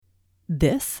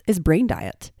This is Brain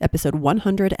Diet, episode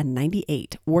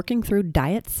 198, Working Through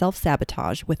Diet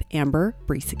Self-Sabotage with Amber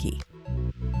Brueseke.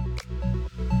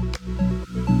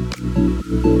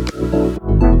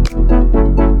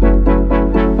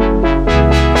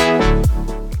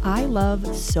 I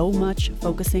love so much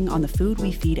focusing on the food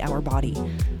we feed our body,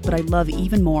 but I love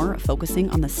even more focusing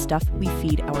on the stuff we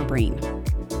feed our brain.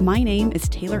 My name is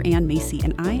Taylor Ann Macy,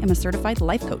 and I am a certified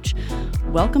life coach.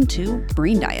 Welcome to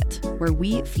Brain Diet, where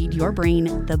we feed your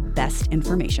brain the best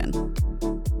information.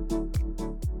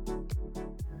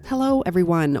 Hello,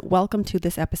 everyone. Welcome to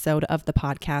this episode of the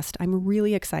podcast. I'm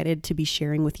really excited to be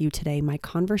sharing with you today my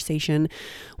conversation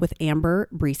with Amber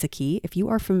Brueseke. If you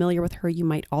are familiar with her, you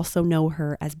might also know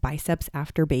her as Biceps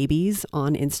After Babies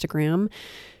on Instagram.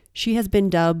 She has been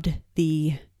dubbed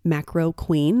the macro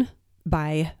queen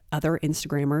by other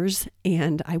Instagrammers,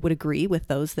 and I would agree with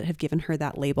those that have given her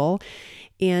that label.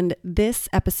 And this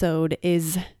episode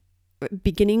is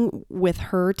beginning with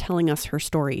her telling us her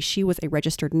story. She was a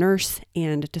registered nurse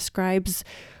and describes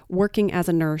working as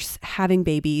a nurse, having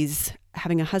babies,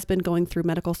 having a husband going through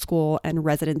medical school and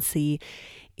residency,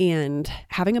 and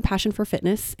having a passion for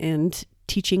fitness and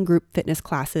teaching group fitness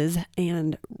classes,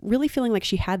 and really feeling like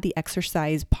she had the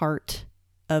exercise part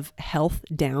of health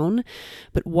down,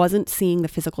 but wasn't seeing the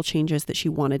physical changes that she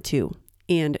wanted to.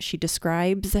 And she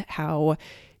describes how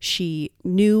she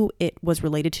knew it was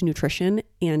related to nutrition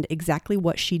and exactly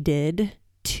what she did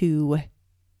to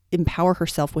empower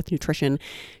herself with nutrition.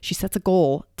 She sets a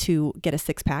goal to get a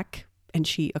six-pack and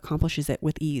she accomplishes it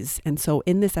with ease. And so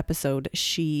in this episode,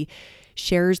 she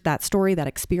shares that story, that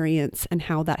experience, and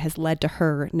how that has led to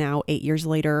her now 8 years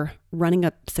later running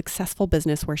a successful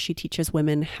business where she teaches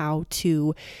women how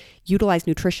to utilize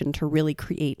nutrition to really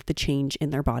create the change in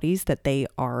their bodies that they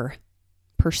are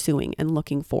pursuing and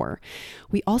looking for.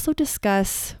 We also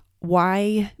discuss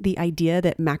why the idea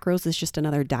that macros is just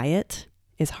another diet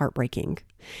is heartbreaking.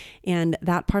 And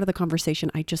that part of the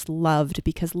conversation I just loved,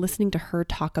 because listening to her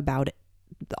talk about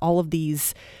all of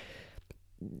these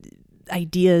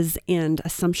ideas and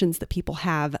assumptions that people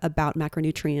have about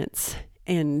macronutrients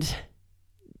and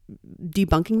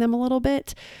debunking them a little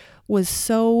bit was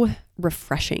so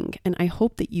refreshing. And I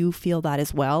hope that you feel that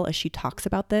as well as she talks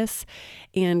about this.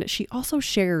 And she also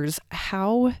shares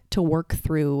how to work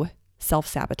through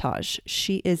self-sabotage.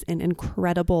 She is an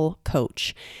incredible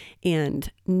coach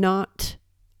and not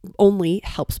only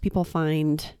helps people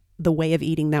find the way of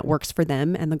eating that works for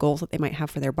them and the goals that they might have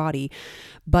for their body,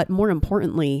 but more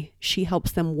importantly, she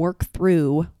helps them work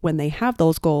through when they have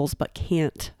those goals but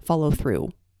can't follow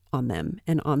through on them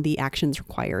and on the actions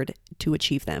required to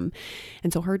achieve them.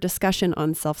 And so her discussion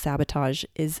on self-sabotage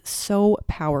is so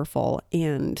powerful.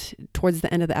 And towards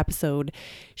the end of the episode,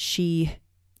 she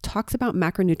talks about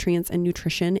macronutrients and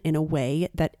nutrition in a way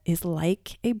that is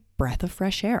like a breath of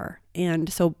fresh air.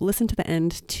 And so listen to the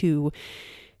end to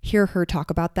hear her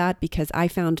talk about that, because I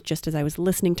found just as I was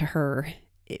listening to her,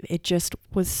 it just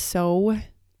was so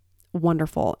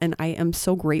wonderful. And I am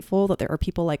so grateful that there are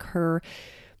people like her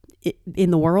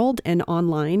in the world and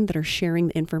online that are sharing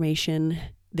the information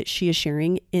that she is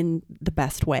sharing in the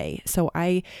best way. So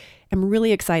I am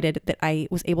really excited that I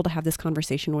was able to have this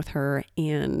conversation with her,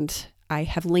 and I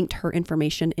have linked her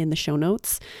information in the show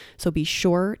notes. So be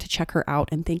sure to check her out.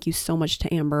 And thank you so much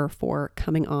to Amber for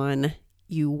coming on.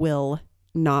 You will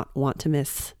not want to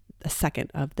miss a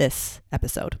second of this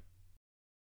episode.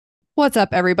 What's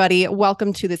up, everybody?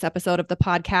 Welcome to this episode of the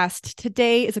podcast.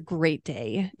 Today is a great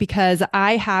day because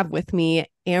I have with me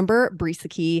Amber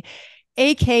Brueseke,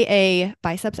 aka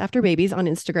Biceps After Babies on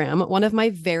Instagram, one of my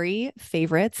very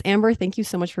favorites. Amber, thank you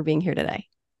so much for being here today.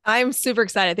 I'm super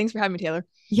excited. Thanks for having me, Taylor.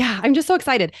 Yeah, I'm just so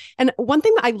excited. And one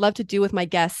thing that I love to do with my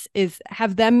guests is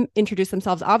have them introduce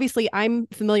themselves. Obviously, I'm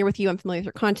familiar with you. I'm familiar with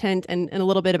your content and a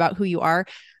little bit about who you are.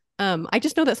 I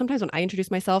just know that sometimes when I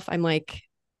introduce myself, I'm like,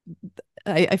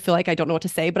 I feel like I don't know what to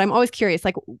say, but I'm always curious,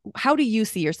 like, how do you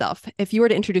see yourself if you were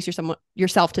to introduce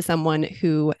yourself to someone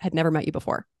who had never met you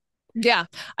before? Yeah.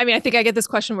 I mean, I think I get this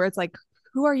question where it's like,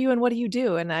 who are you and what do you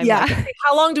do? And I'm like, okay,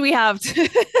 how long do we have to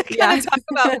kind of talk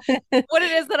about what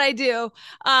it is that I do?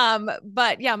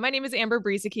 But yeah, my name is Amber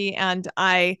Brueseke, and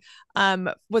I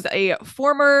was a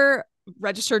former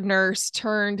registered nurse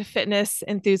turned fitness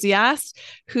enthusiast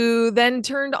who then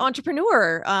turned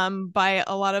entrepreneur by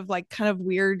a lot of like kind of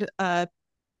weird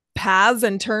paths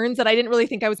and turns that I didn't really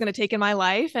think I was going to take in my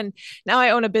life. And now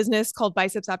I own a business called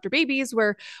Biceps After Babies,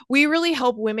 where we really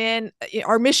help women.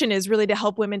 Our mission is really to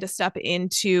help women to step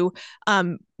into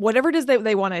whatever it is that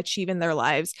they want to achieve in their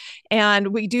lives. And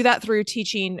we do that through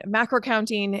teaching macro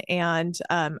counting. And,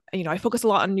 I focus a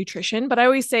lot on nutrition, but I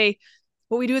always say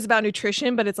what we do is about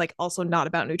nutrition, but it's like also not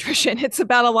about nutrition. It's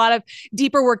about a lot of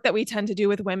deeper work that we tend to do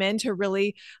with women to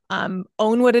really own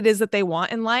what it is that they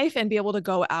want in life and be able to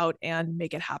go out and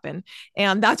make it happen.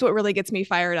 And that's what really gets me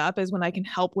fired up, is when I can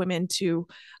help women to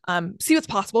see what's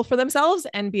possible for themselves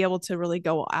and be able to really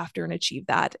go after and achieve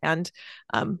that. And,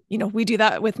 we do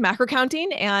that with macro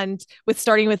counting and with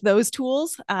starting with those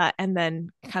tools, and then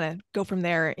kind of go from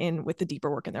there in with the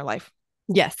deeper work in their life.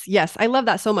 Yes, yes. I love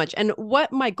that so much. And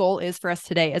what my goal is for us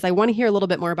today is I want to hear a little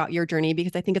bit more about your journey,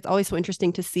 because I think it's always so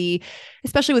interesting to see,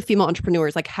 especially with female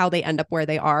entrepreneurs, like how they end up where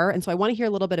they are. And so I want to hear a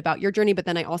little bit about your journey, but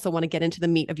then I also want to get into the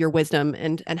meat of your wisdom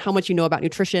and how much you know about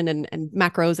nutrition and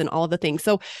macros and all of the things.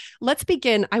 So let's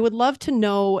begin. I would love to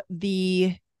know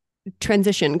the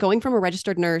transition going from a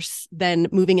registered nurse, then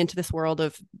moving into this world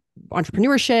of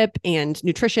entrepreneurship and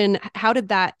nutrition. How did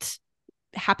that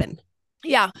happen?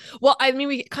 Yeah. Well, I mean,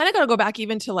 we kind of got to go back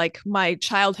even to like my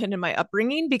childhood and my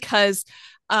upbringing, because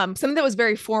something that was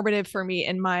very formative for me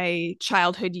in my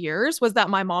childhood years was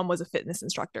that my mom was a fitness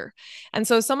instructor. And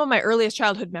so some of my earliest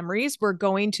childhood memories were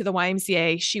going to the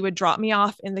YMCA. She would drop me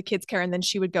off in the kids' care, and then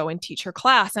she would go and teach her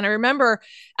class. And I remember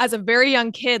as a very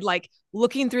young kid, like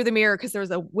looking through the mirror, because there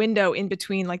was a window in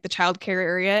between like the childcare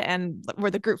area and where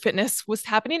the group fitness was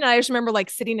happening. And I just remember like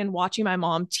sitting and watching my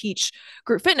mom teach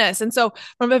group fitness. And so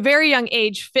from a very young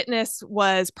age, fitness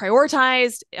was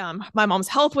prioritized. My mom's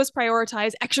health was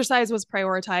prioritized. Exercise was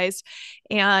prioritized.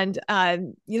 And, that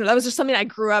was just something I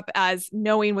grew up as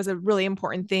knowing was a really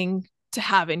important thing to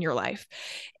have in your life.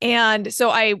 And so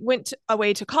I went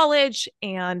away to college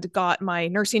and got my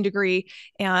nursing degree,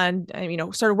 and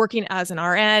started working as an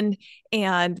RN.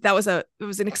 And it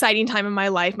was an exciting time in my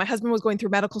life. My husband was going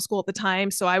through medical school at the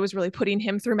time, so I was really putting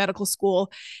him through medical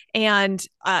school. And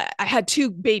I had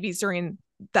two babies during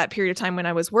that period of time when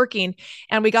I was working.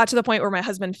 And we got to the point where my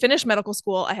husband finished medical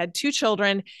school. I had two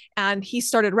children, and he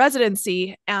started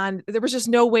residency. And there was just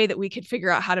no way that we could figure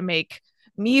out how to make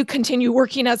me continue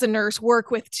working as a nurse,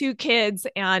 work with two kids,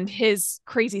 and his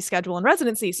crazy schedule in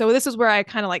residency. So this is where I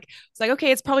kind of was like,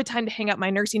 okay, it's probably time to hang up my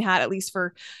nursing hat, at least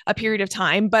for a period of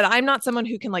time. But I'm not someone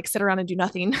who can like sit around and do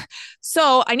nothing.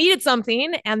 So I needed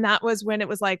something. And that was when it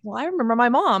was like, well, I remember my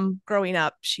mom growing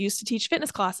up. She used to teach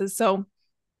fitness classes. So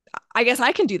I guess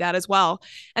I can do that as well.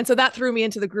 And so that threw me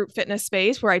into the group fitness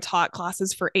space, where I taught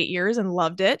classes for 8 years and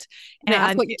loved it. Can I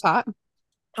ask what you taught?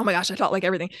 Oh my gosh, I taught like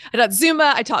everything. I taught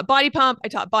Zumba, I taught body pump, I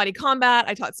taught body combat,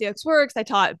 I taught CX Works, I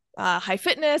taught high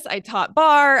fitness, I taught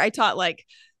bar, I taught like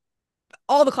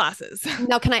all the classes.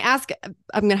 Now, can I ask,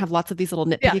 I'm going to have lots of these little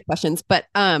nitpicky questions, but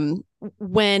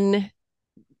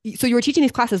so you were teaching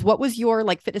these classes, what was your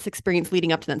like fitness experience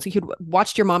leading up to then? So you'd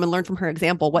watched your mom and learned from her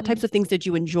example. What types of things did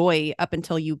you enjoy up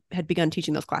until you had begun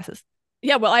teaching those classes?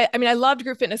 Yeah, well, I mean, I loved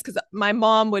group fitness because my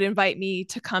mom would invite me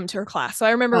to come to her class. So I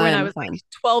remember when I was like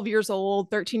 12 years old,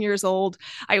 13 years old,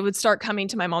 I would start coming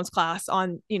to my mom's class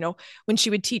on, when she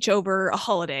would teach over a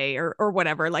holiday or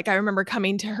whatever. Like I remember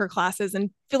coming to her classes and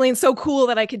feeling so cool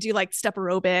that I could do like step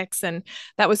aerobics, and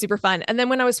that was super fun. And then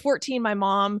when I was 14, my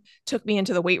mom took me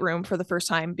into the weight room for the first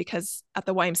time, because at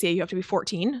the YMCA, you have to be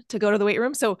 14 to go to the weight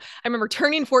room. So I remember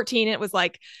turning 14. It was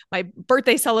like my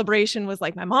birthday celebration was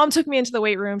like, my mom took me into the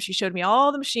weight room. She showed me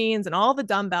all the machines and all the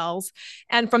dumbbells.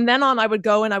 And from then on, I would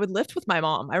go and I would lift with my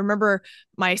mom. I remember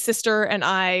my sister and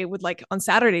I would like on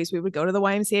Saturdays, we would go to the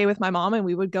YMCA with my mom and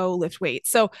we would go lift weights.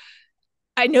 So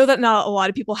I know that not a lot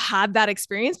of people had that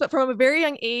experience, but from a very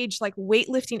young age, like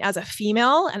weightlifting as a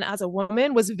female and as a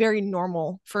woman was very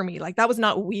normal for me. Like that was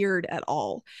not weird at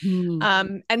all.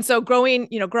 And so growing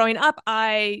up,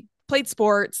 I played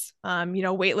sports,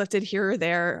 weightlifted here or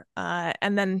there,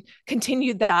 and then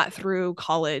continued that through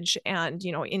college and,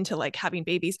 into like having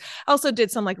babies. I also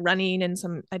did some like running and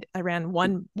I ran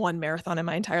one marathon in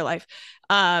my entire life,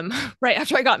 right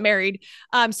after I got married.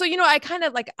 So, I kind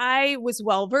of like, I was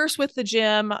well-versed with the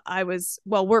gym. I was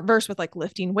well-versed with like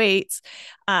lifting weights.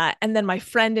 And then my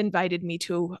friend invited me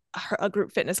to a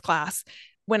group fitness class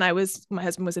when my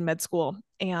husband was in med school,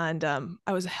 and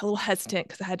I was a little hesitant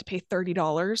because I had to pay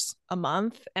 $30 a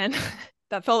month, and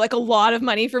that felt like a lot of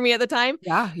money for me at the time.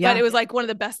 Yeah. But it was like one of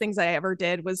the best things I ever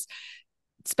did was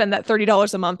spend that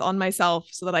 $30 a month on myself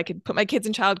so that I could put my kids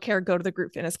in childcare, go to the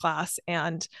group fitness class.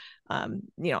 And,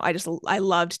 I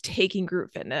loved taking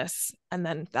group fitness, and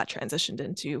then that transitioned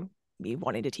into me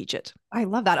wanting to teach it. I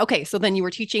love that. Okay. So then you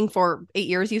were teaching for 8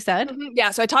 years, you said? Mm-hmm.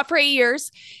 Yeah. So I taught for 8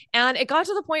 years, and it got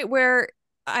to the point where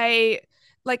I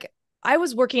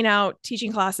was working out,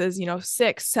 teaching classes,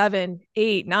 6, 7,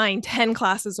 8, 9, 10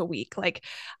 classes a week, like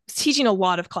teaching a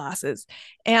lot of classes.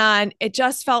 And it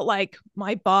just felt like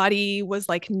my body was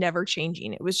like never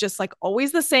changing. It was just like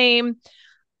always the same.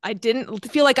 I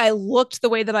didn't feel like I looked the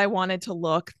way that I wanted to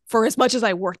look for as much as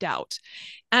I worked out.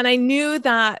 And I knew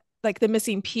that like the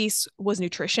missing piece was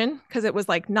nutrition, because it was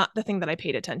like not the thing that I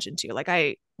paid attention to. Like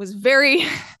I was very,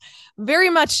 very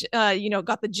much,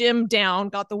 got the gym down,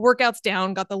 got the workouts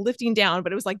down, got the lifting down,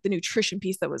 but it was like the nutrition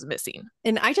piece that was missing.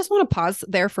 And I just want to pause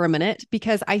there for a minute,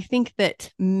 because I think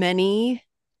that many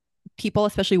people,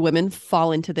 especially women,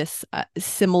 fall into this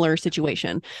similar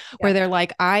situation where they're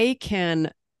like, I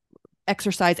can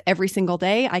exercise every single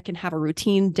day. I can have a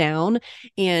routine down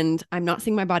and I'm not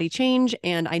seeing my body change.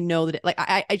 And I know that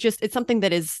it's something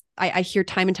that is, I hear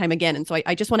time and time again. And so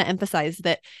I just want to emphasize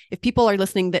that if people are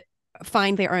listening that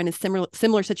find they are in a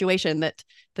similar situation, that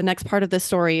the next part of this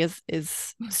story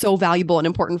is so valuable and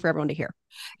important for everyone to hear.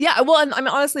 Yeah. Well, and I mean,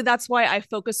 honestly, that's why I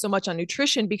focus so much on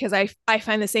nutrition, because I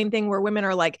find the same thing where women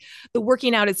are like, the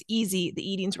working out is easy, the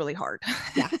eating's really hard.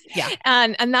 Yeah. Yeah.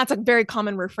 and that's a very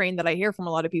common refrain that I hear from a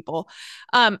lot of people.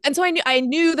 And so I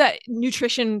knew that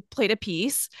nutrition played a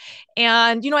piece.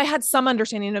 And, I had some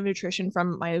understanding of nutrition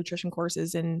from my nutrition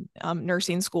courses in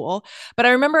nursing school. But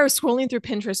I remember I was scrolling through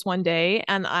Pinterest one day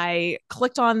and I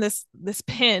clicked on this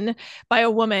pin by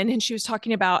a woman, and she was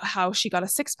talking about how she got a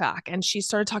six pack, and she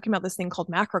started talking about this thing called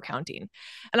macro counting.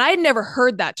 And I had never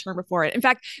heard that term before. In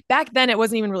fact, back then it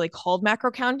wasn't even really called macro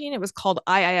counting. It was called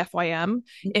IIFYM,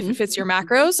 if it fits your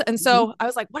macros. And so I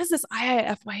was like, what is this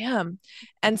IIFYM?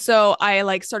 And so I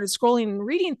like started scrolling and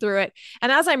reading through it.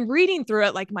 And as I'm reading through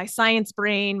it, like my science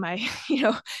brain, my,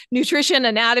 nutrition,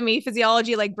 anatomy,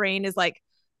 physiology, like brain is like,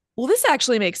 well, this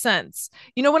actually makes sense.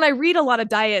 When I read a lot of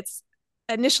diets,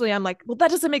 initially I'm like, well,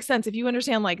 that doesn't make sense if you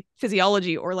understand like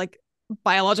physiology or like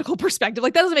biological perspective.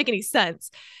 Like that doesn't make any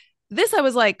sense. This, I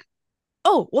was like,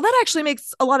 oh, well, that actually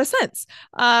makes a lot of sense.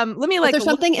 Let me like. There's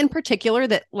something in particular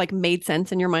that like made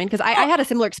sense in your mind? Because I had a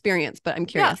similar experience, but I'm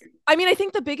curious. Yeah. I mean, I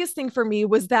think the biggest thing for me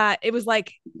was that it was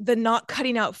like the not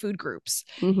cutting out food groups.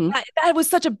 That was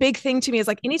such a big thing to me. Is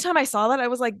like anytime I saw that, I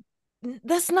was like,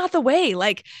 that's not the way.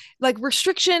 Like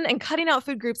restriction and cutting out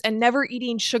food groups and never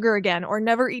eating sugar again, or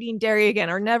never eating dairy again,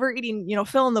 or never eating,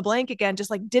 fill in the blank again, just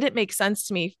like didn't make sense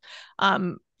to me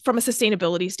from a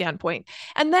sustainability standpoint.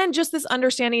 And then just this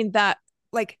understanding that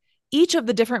like each of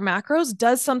the different macros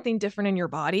does something different in your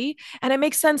body, and it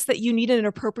makes sense that you need an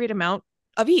appropriate amount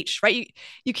of each, right?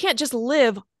 You can't just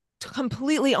live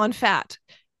completely on fat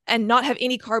and not have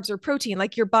any carbs or protein.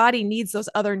 Like your body needs those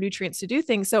other nutrients to do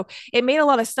things. So it made a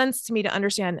lot of sense to me to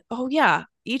understand, oh yeah,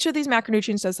 each of these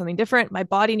macronutrients does something different. My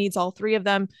body needs all three of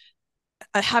them.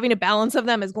 Having a balance of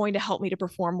them is going to help me to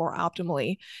perform more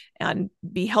optimally and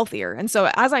be healthier. And so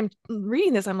as I'm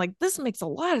reading this, I'm like, this makes a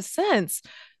lot of sense.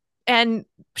 And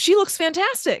she looks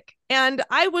fantastic. And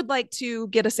I would like to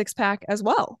get a six pack as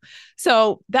well.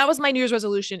 So that was my New Year's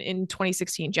resolution in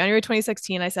 2016, January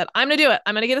 2016. I said, I'm going to do it.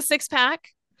 I'm going to get a six pack.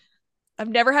 I've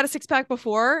never had a six pack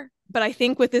before, but I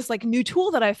think with this like new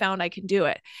tool that I found, I can do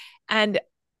it. And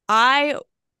I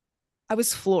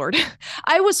was floored.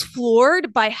 I was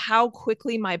floored by how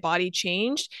quickly my body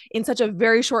changed in such a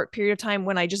very short period of time,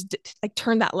 when I just like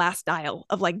turned that last dial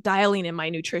of like dialing in my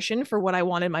nutrition for what I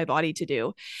wanted my body to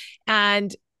do.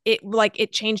 And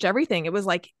it changed everything. It was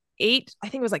like I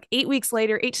think it was like 8 weeks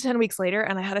later, 8 to 10 weeks later,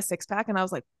 and I had a six pack, and I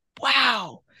was like,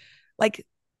 wow, like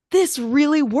this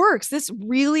really works. This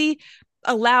really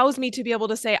allows me to be able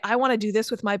to say, I want to do this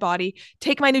with my body,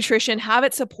 take my nutrition, have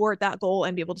it support that goal,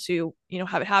 and be able to,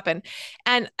 have it happen.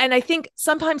 And I think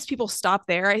sometimes people stop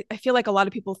there. I feel like a lot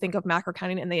of people think of macro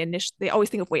counting and they always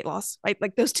think of weight loss, right?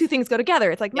 Like those two things go together.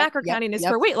 It's like macro counting is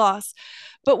for weight loss.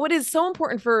 But what is so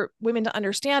important for women to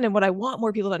understand, and what I want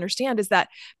more people to understand, is that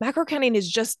macro counting is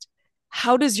just,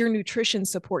 how does your nutrition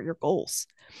support your goals?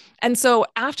 And so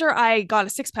after I got a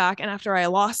six pack and after I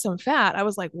lost some fat, I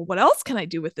was like, well, what else can I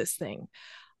do with this thing?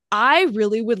 I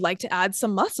really would like to add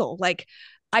some muscle. Like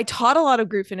I taught a lot of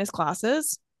group fitness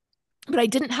classes, but I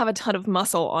didn't have a ton of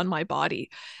muscle on my body.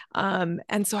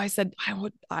 And so I said,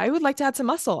 I would like to add some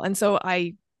muscle. And so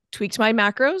I tweaked my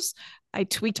macros, I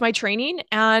tweaked my training,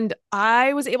 and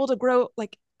I was able to grow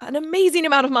like an amazing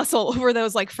amount of muscle over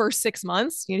those like first 6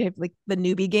 months. You have like the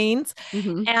newbie gains.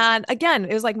 And again,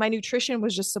 it was like my nutrition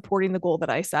was just supporting the goal that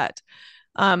I set.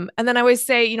 And then I always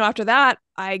say, after that,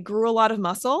 I grew a lot of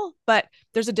muscle, but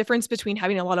there's a difference between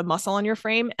having a lot of muscle on your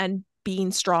frame and being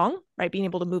strong, right? Being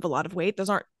able to move a lot of weight. Those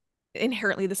aren't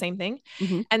inherently the same thing.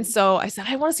 And so I said,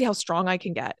 I want to see how strong I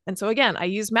can get. And so again, I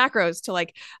use macros to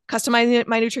like customize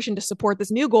my nutrition to support this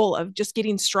new goal of just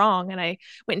getting strong. And I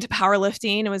went into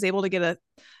powerlifting and was able to get a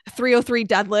 303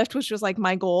 deadlift, which was like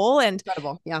my goal. And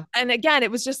incredible. Yeah. And again,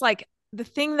 it was just like, the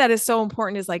thing that is so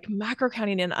important is like macro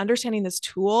counting, and understanding this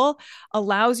tool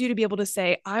allows you to be able to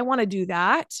say, I want to do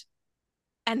that,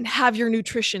 and have your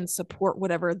nutrition support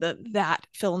whatever that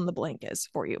fill in the blank is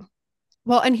for you.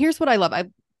 Well, and here's what I love.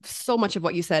 So much of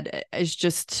what you said is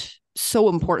just so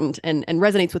important and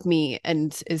resonates with me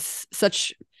and is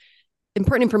such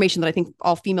important information that I think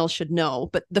all females should know.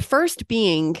 But the first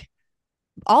being,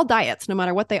 all diets, no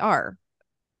matter what they are,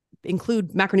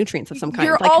 include macronutrients of some kind.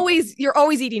 You're always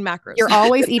eating macros. You're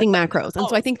always eating macros. And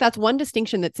so I think that's one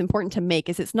distinction that's important to make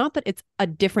is it's not that it's a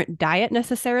different diet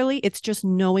necessarily. It's just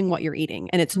knowing what you're eating.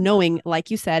 And it's knowing,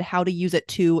 like you said, how to use it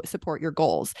to support your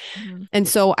goals. Mm-hmm. And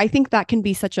so I think that can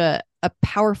be such a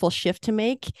powerful shift to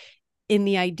make in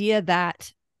the idea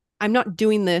that I'm not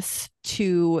doing this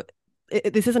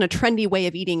this isn't a trendy way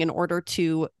of eating in order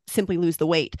to simply lose the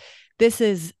weight. This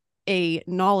is a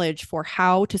knowledge for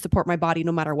how to support my body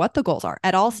no matter what the goals are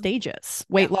at all stages,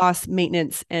 weight loss,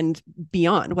 maintenance, and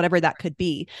beyond, whatever that could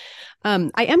be. I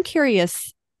am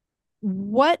curious,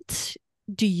 what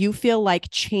do you feel like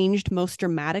changed most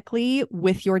dramatically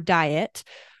with your diet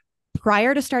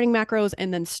prior to starting macros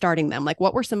and then starting them? Like,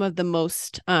 what were some of the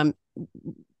most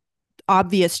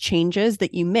obvious changes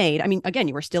that you made? I mean, again,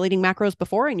 you were still eating macros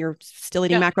before and you're still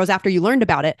eating macros after you learned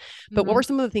about it. But what were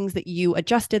some of the things that you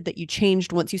adjusted, that you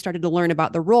changed once you started to learn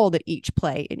about the role that each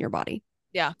play in your body?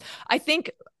 Yeah, I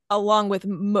think along with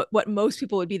what most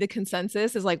people would be the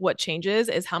consensus is like what changes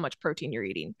is how much protein you're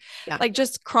eating. Yeah. Like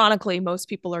just chronically, most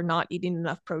people are not eating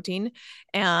enough protein.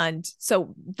 And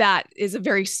so that is a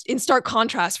very in stark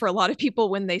contrast for a lot of people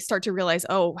when they start to realize,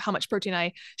 oh, how much protein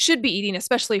I should be eating,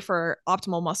 especially for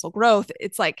optimal muscle growth.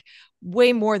 It's like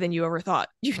way more than you ever thought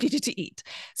you needed to eat.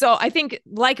 So I think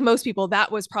like most people,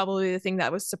 that was probably the thing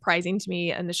that was surprising to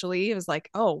me initially. It was like,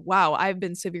 oh, wow, I've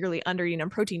been severely under eating on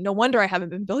protein. No wonder I haven't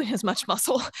been building as much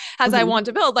muscle as I want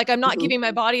to build. Like I'm not giving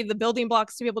my body the building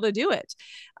blocks to be able to do it.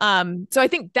 So I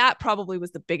think that probably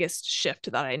was the biggest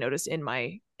shift that I noticed in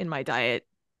my diet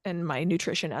and my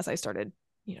nutrition as I started,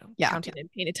 counting and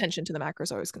paying attention to the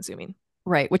macros I was consuming.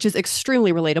 Right. Which is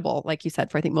extremely relatable, like you said,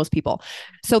 for I think most people.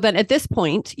 So then at this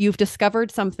point, you've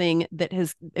discovered something that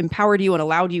has empowered you and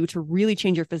allowed you to really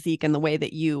change your physique in the way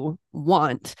that you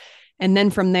want. And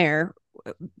then from there,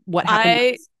 what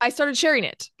happened? I started sharing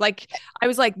it. Like, I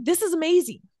was like, this is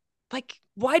amazing. Like,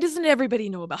 why doesn't everybody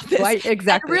know about this? Right,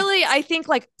 exactly. And really, I think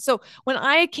so when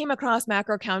I came across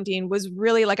macro counting was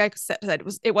really, like I said,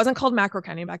 it wasn't called macro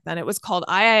counting back then. It was called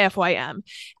IIFYM.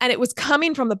 And it was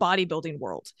coming from the bodybuilding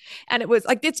world. And it was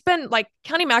like, it's been like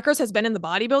counting macros has been in the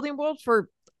bodybuilding world for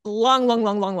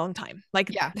long time. Like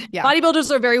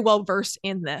bodybuilders are very well versed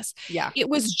in this. Yeah. It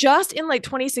was just in like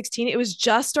 2016, it was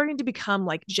just starting to become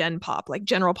like gen pop, like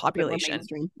general population.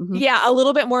 Mm-hmm. Yeah, a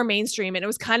little bit more mainstream. And it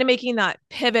was kind of making that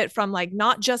pivot from like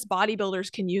not just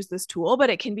bodybuilders can use this tool, but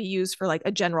it can be used for like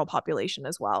a general population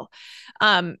as well.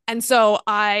 And so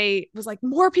I was like,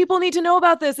 more people need to know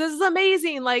about this. This is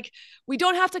amazing. Like we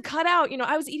don't have to cut out,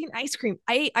 I was eating ice cream.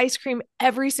 I ate ice cream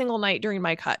every single night during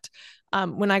my cut.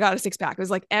 When I got a 6-pack, it was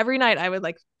like every night I would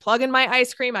like plug in my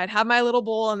ice cream. I'd have my little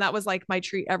bowl and that was like my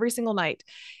treat every single night.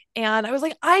 And I was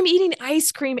like, I'm eating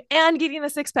ice cream and getting a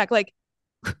 6-pack. Like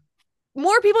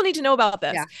more people need to know about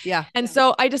this. Yeah. And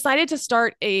so I decided to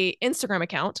start a Instagram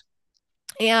account.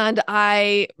 And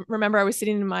I remember I was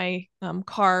sitting in my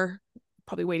car,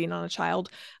 probably waiting on a child,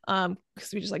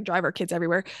 because we just like drive our kids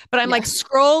everywhere. But I'm like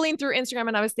scrolling through Instagram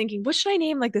and I was thinking, what should I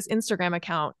name like this Instagram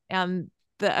account? And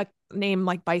the name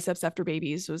like Biceps After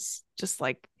Babies was just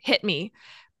like hit me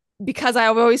because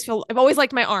I've always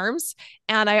liked my arms,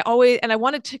 and I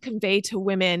wanted to convey to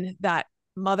women that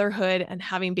motherhood and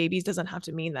having babies doesn't have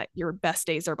to mean that your best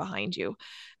days are behind you,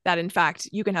 that in fact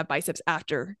you can have biceps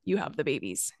after you have the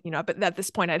babies, but at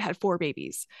this point I'd had 4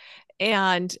 babies.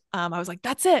 And I was like,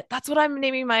 that's it. That's what I'm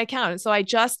naming my account. And so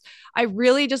I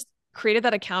really just created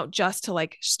that account just to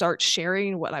like start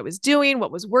sharing what I was doing, what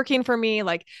was working for me,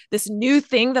 like this new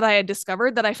thing that I had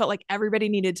discovered that I felt like everybody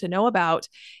needed to know about.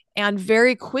 And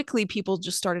very quickly people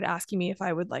just started asking me if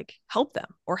I would like help them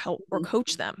or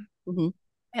coach them. Mm-hmm.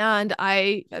 And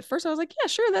at first I was like, yeah,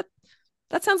 sure.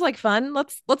 That sounds like fun.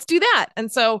 Let's do that. And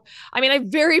so, I mean, I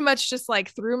very much just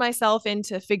like threw myself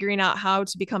into figuring out how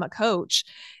to become a coach.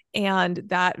 And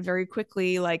that very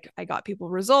quickly, like I got people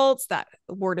results, that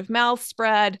word of mouth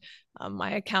spread.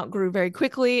 My account grew very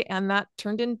quickly and that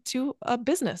turned into a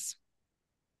business.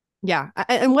 Yeah.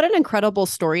 And what an incredible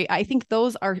story. I think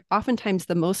those are oftentimes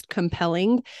the most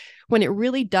compelling when it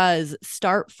really does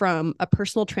start from a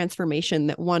personal transformation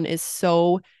that one is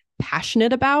so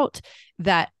passionate about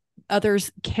that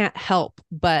others can't help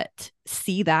but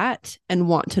see that and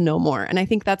want to know more. And I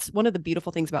think that's one of the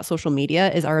beautiful things about social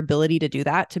media is our ability to do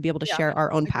that, to be able to share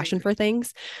our own passion for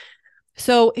things.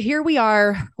 So here we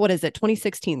are, what is it,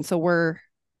 2016. So we're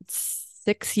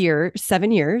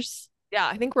 7 years. Yeah.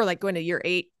 I think we're like going to year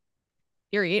eight,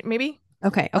 maybe.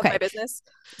 Okay. Of my business.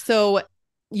 So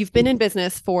you've been in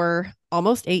business for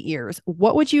almost 8 years.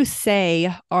 What would you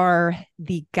say are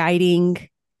the guiding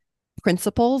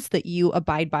principles that you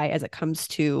abide by as it comes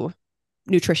to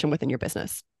nutrition within your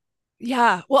business?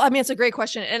 Yeah. Well, I mean, it's a great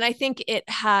question. And I think it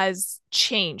has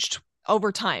changed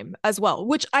over time as well,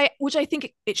 which I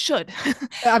think it should.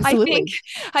 Absolutely.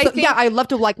 I think yeah, I'd love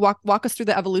to like walk us through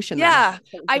the evolution. Yeah.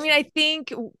 I mean, I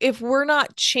think if we're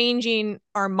not changing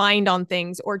our mind on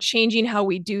things or changing how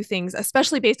we do things,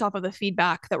 especially based off of the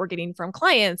feedback that we're getting from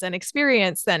clients and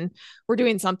experience, then we're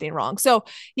doing something wrong. So,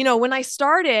 when I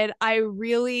started, I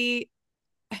really,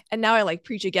 and now I like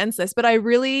preach against this, but I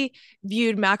really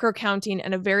viewed macro counting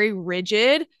in a very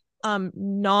rigid,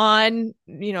 non,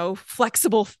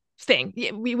 flexible thing.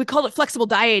 We called it flexible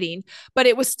dieting, but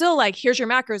it was still like, here's your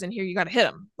macros and here you got to hit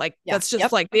them. Like, that's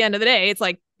just like the end of the day. It's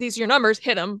like, these are your numbers,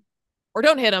 hit them or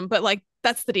don't hit them. But like,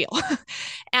 that's the deal.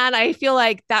 And I feel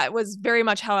like that was very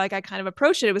much how like I kind of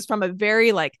approached it. It was from a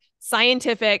very like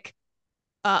scientific,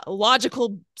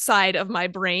 logical side of my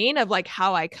brain of like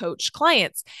how I coach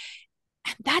clients.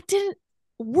 And that didn't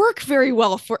work very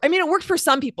well it worked for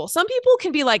some people. Some people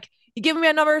can be like, you give me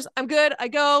my numbers, I'm good. I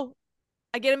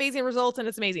get amazing results and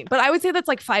it's amazing. But I would say that's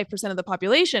like 5% of the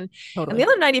population. Totally. And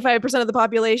the other 95% of the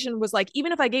population was like,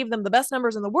 even if I gave them the best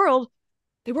numbers in the world,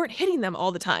 they weren't hitting them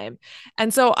all the time.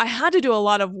 And so I had to do a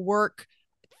lot of work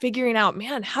figuring out,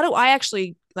 man, how do I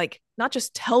actually like not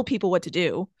just tell people what to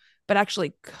do, but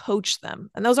actually coach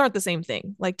them? And those aren't the same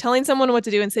thing. Like telling someone what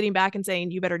to do and sitting back and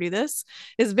saying, you better do this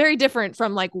is very different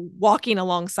from like walking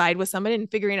alongside with somebody and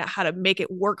figuring out how to make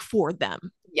it work for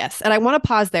them. Yes. And I want to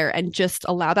pause there and just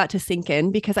allow that to sink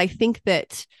in, because I think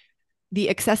that the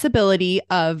accessibility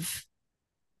of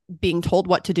being told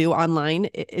what to do online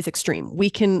is extreme. We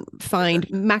can find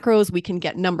macros, we can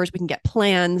get numbers, we can get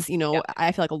plans.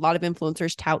 I feel like a lot of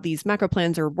influencers tout these macro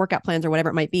plans or workout plans or whatever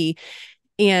it might be.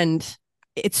 And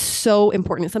it's so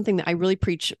important. It's something that I really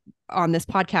preach on this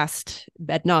podcast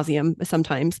ad nauseum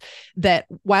sometimes, that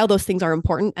while those things are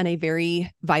important and a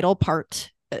very vital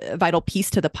piece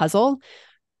to the puzzle,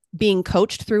 being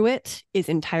coached through it is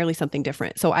entirely something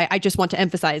different. So I just want to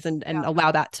emphasize and allow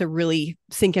that to really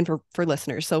sink in for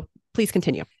listeners. So please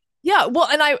continue. Yeah. Well,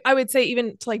 and I would say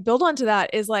even to like build onto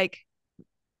that is like,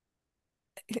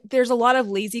 there's a lot of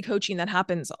lazy coaching that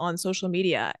happens on social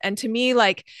media. And to me,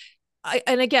 like,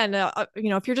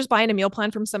 if you're just buying a meal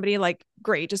plan from somebody, like,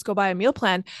 great, just go buy a meal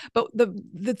plan. But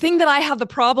the thing that I have the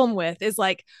problem with is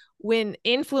like when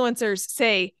influencers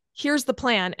say, here's the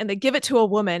plan, and they give it to a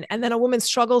woman, and then a woman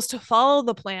struggles to follow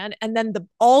the plan, and then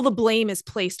all the blame is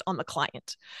placed on the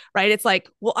client, right? It's like,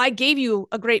 well, I gave you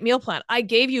a great meal plan, I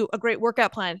gave you a great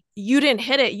workout plan, you didn't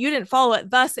hit it, you didn't follow it,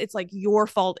 thus it's like your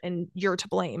fault and you're to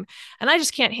blame. And I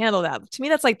just can't handle that. To me,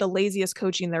 that's like the laziest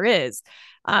coaching there is.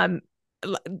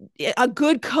 A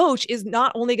good coach is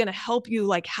not only going to help you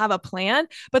like have a plan,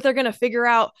 but they're going to figure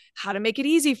out how to make it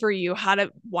easy for you.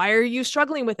 Why are you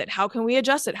struggling with it? How can we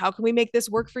adjust it? How can we make this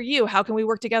work for you? How can we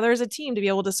work together as a team to be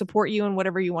able to support you in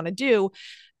whatever you want to do?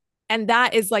 And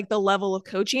that is like the level of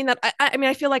coaching that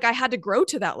I feel like I had to grow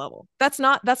to that level. That's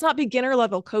not beginner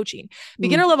level coaching.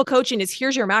 Beginner level coaching is,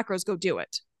 here's your macros, go do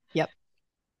it. Yep.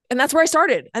 And that's where I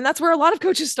started. And that's where a lot of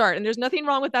coaches start. And there's nothing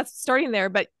wrong with that starting there,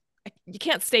 but you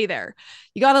can't stay there.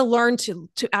 You got to learn to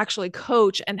actually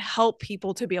coach and help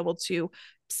people to be able to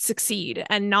succeed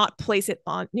and not place it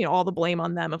on, all the blame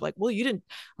on them of like, well, you didn't.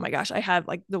 Oh my gosh, I have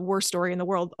like the worst story in the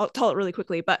world. I'll tell it really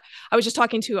quickly. But I was just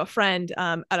talking to a friend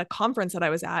at a conference that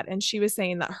I was at, and she was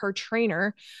saying that her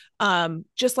trainer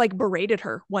just like berated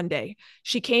her one day.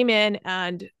 She came in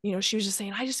and, she was just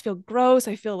saying, I just feel gross.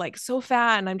 I feel like so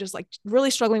fat and I'm just like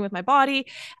really struggling with my body.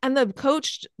 And the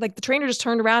coach, like the trainer, just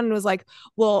turned around and was like,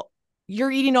 well,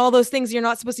 you're eating all those things you're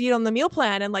not supposed to eat on the meal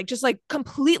plan, and like just like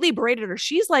completely berated her.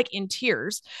 She's like in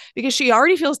tears because she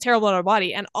already feels terrible in her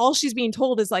body, and all she's being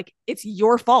told is like, it's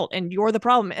your fault and you're the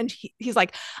problem. And he's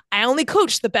like, I only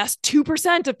coach the best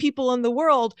 2% of people in the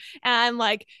world, and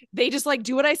like they just like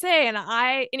do what I say. And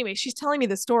anyway, she's telling me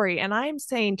the story, and I'm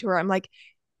saying to her, I'm like,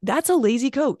 that's a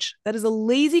lazy coach. That is a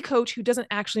lazy coach who doesn't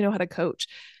actually know how to coach.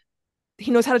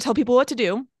 He knows how to tell people what to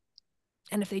do,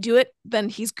 and if they do it, then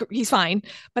he's fine.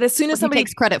 But as soon as somebody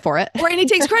takes credit for it, and he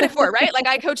takes credit for it, right? Like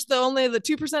I coached only the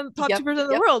 2%, top 2% of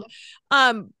the world.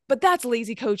 But that's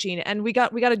lazy coaching, and we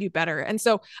got to do better. And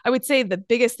so I would say the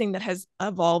biggest thing that has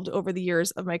evolved over the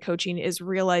years of my coaching is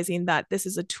realizing that this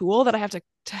is a tool that I have to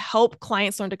help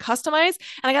clients learn to customize,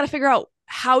 and I got to figure out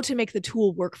how to make the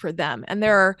tool work for them. And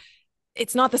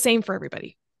it's not the same for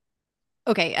everybody.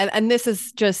 Okay. And this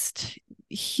is just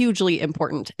hugely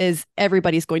important, is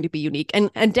everybody's going to be unique,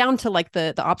 and down to like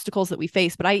the obstacles that we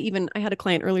face. But I had a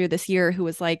client earlier this year who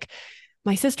was like,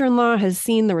 my sister-in-law has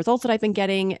seen the results that I've been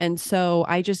getting, and so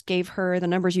I just gave her the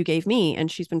numbers you gave me, and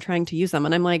she's been trying to use them.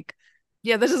 And I'm like,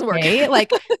 yeah, this doesn't work. hey,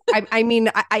 like, I mean,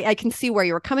 I can see where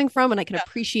you're coming from, and I can Yeah.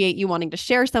 appreciate you wanting to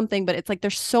share something, but it's like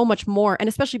there's so much more, and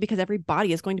especially because every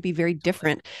body is going to be very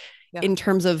different Yeah. in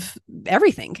terms of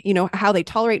everything, how they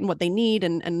tolerate and what they need,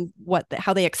 and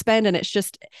how they expend. And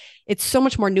it's so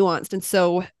much more nuanced. And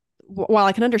so while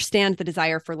I can understand the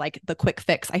desire for like the quick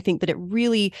fix, I think that it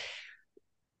really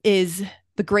is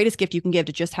the greatest gift you can give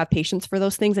to just have patience for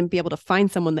those things and be able to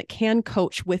find someone that can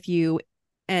coach with you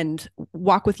and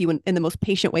walk with you in the most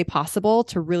patient way possible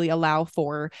to really allow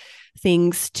for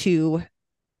things to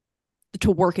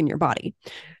work in your body.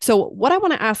 So what I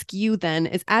want to ask you then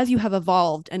is, as you have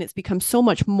evolved and it's become so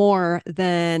much more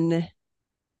than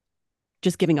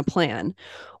just giving a plan,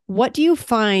 what do you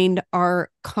find are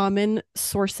common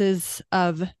sources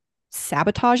of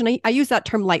sabotage? And I use that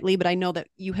term lightly, but I know that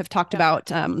you have talked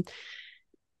about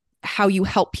how you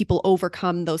help people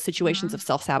overcome those situations of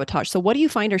self-sabotage. So what do you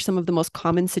find are some of the most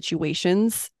common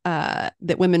situations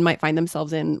that women might find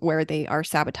themselves in where they are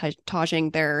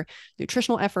sabotaging their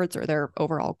nutritional efforts or their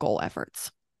overall goal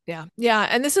efforts? Yeah. Yeah.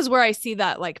 And this is where I see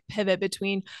that like pivot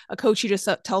between a coach who just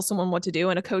tells someone what to do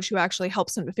and a coach who actually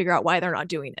helps them to figure out why they're not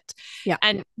doing it. Yeah.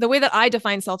 And the way that I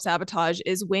define self-sabotage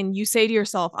is when you say to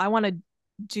yourself, I want to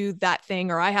do that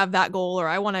thing, or I have that goal, or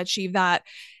I want to achieve that.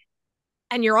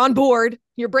 And you're on board,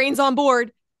 your brain's on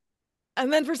board,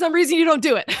 and then for some reason you don't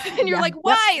do it. And you're like,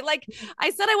 why? Yep. Like, I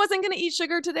said I wasn't going to eat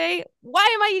sugar today. Why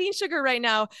am I eating sugar right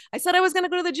now? I said I was going to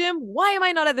go to the gym. Why am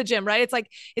I not at the gym? Right. It's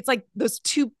like those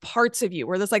two parts of you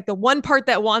where there's like the one part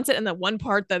that wants it and the one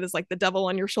part that is like the devil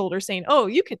on your shoulder saying, oh,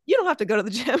 you don't have to go to the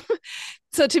gym.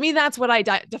 So to me, that's what I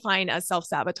define as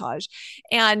self-sabotage.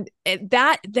 And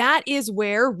that is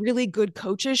where really good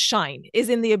coaches shine, is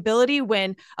in the ability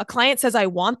when a client says, I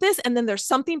want this, and then there's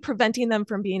something preventing them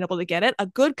from being able to get it. A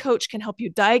good coach can help you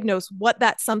diagnose what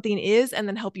that something is and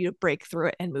then help you to break through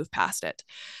it and move past it.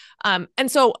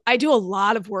 And so I do a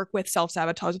lot of work with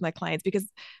self-sabotage with my clients because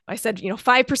I said,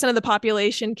 5% of the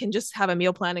population can just have a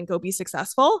meal plan and go be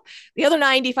successful. The other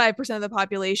 95% of the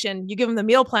population, you give them the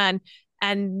meal plan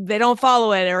and they don't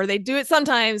follow it, or they do it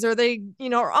sometimes, or they,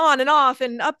 are on and off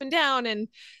and up and down. And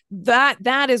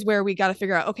that is where we got to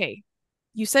figure out, okay,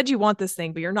 you said you want this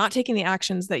thing, but you're not taking the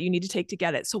actions that you need to take to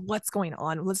get it. So what's going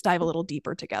on? Let's dive a little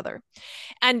deeper together.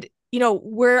 And,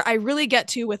 where I really get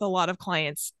to with a lot of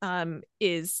clients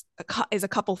is a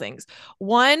couple things.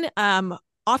 One,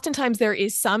 oftentimes there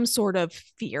is some sort of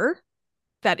fear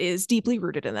that is deeply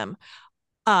rooted in them.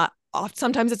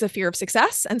 Sometimes it's a fear of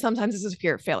success, and sometimes it's a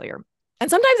fear of failure. And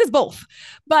sometimes it's both.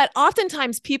 But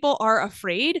oftentimes people are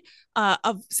afraid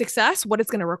of success, what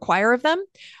it's going to require of them,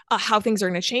 how things are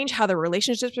going to change, how their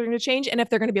relationships are going to change, and if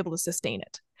they're going to be able to sustain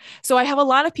it. So I have a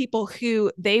lot of people who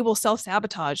they will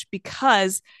self-sabotage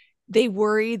because they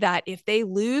worry that if they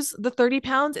lose the 30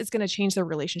 pounds, it's going to change their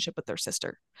relationship with their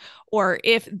sister. Or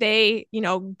if they,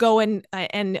 go and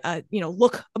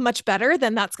look much better,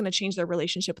 then that's going to change their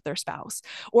relationship with their spouse.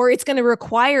 Or it's going to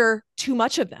require too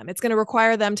much of them. It's going to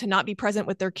require them to not be present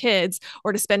with their kids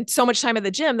or to spend so much time at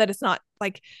the gym that it's not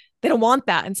like they don't want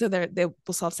that. And so they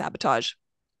will self-sabotage.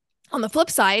 On the flip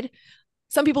side,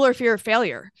 some people are fear of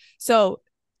failure. So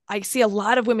I see a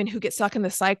lot of women who get stuck in the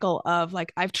cycle of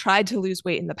like, I've tried to lose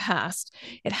weight in the past.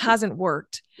 It hasn't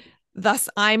worked. Thus,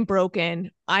 I'm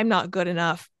broken. I'm not good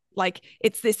enough. Like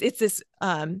it's this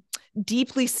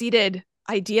deeply seated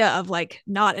idea of like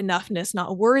not enoughness,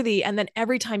 not worthy. And then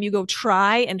every time you go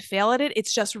try and fail at it,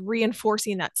 it's just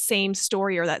reinforcing that same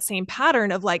story or that same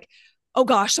pattern of like, oh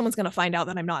gosh, someone's going to find out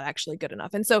that I'm not actually good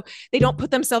enough. And so they don't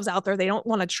put themselves out there. They don't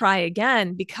want to try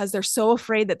again because they're so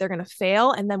afraid that they're going to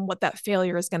fail. And then what that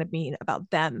failure is going to mean about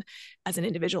them as an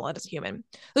individual and as a human.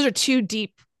 Those are two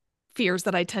deep fears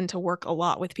that I tend to work a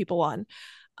lot with people on.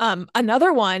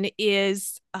 Another one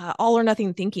is all or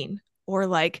nothing thinking, or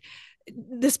like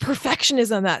this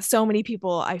perfectionism that so many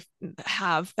people I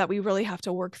have that we really have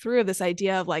to work through, of this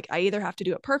idea of like, I either have to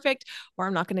do it perfect or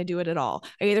I'm not going to do it at all.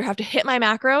 I either have to hit my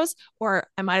macros or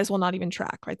I might as well not even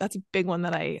track, right? That's a big one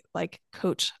that I like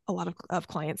coach a lot of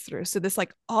clients through. So this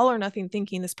like all or nothing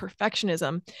thinking, this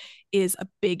perfectionism is a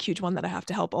big, huge one that I have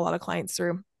to help a lot of clients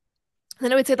through. And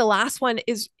then I would say the last one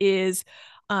is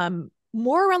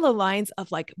more around the lines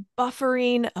of like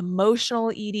buffering,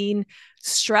 emotional eating,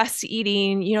 stress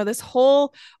eating, this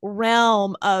whole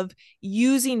realm of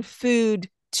using food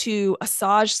to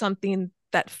assuage something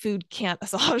that food can't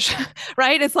assuage,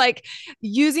 right? It's like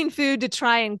using food to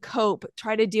try and cope,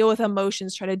 try to deal with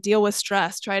emotions, try to deal with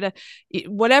stress, try to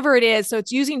whatever it is. So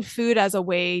it's using food as a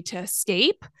way to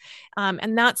escape.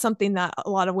 And that's something that a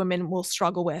lot of women will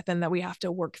struggle with and that we have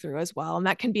to work through as well. And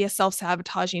that can be a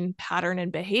self-sabotaging pattern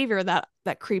and behavior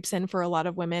that creeps in for a lot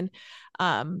of women,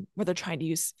 where they're trying to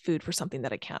use food for something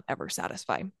that it can't ever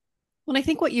satisfy. Well, I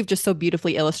think what you've just so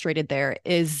beautifully illustrated there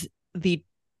is the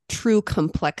true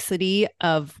complexity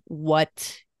of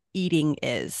what eating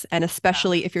is. And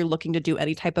especially if you're looking to do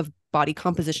any type of body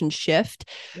composition shift,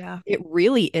 it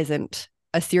really isn't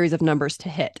a series of numbers to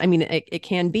hit. I mean, it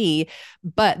can be,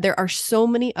 but there are so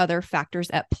many other factors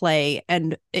at play,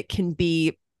 and it can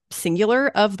be singular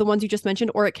of the ones you just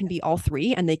mentioned, or it can be all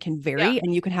three, and they can vary,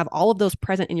 and you can have all of those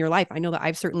present in your life. I know that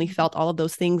I've certainly felt all of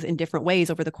those things in different ways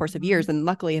over the course of years, and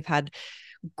luckily have had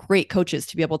great coaches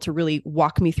to be able to really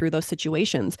walk me through those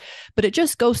situations. But it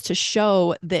just goes to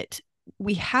show that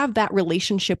we have that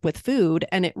relationship with food,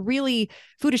 and it really,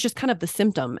 food is just kind of the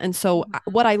symptom. And so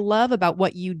what I love about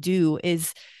what you do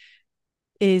is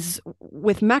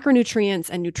with macronutrients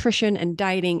and nutrition and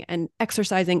dieting and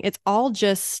exercising, it's all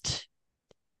just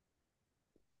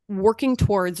working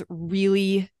towards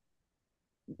really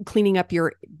cleaning up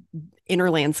your inner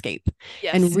landscape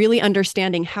and really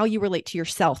understanding how you relate to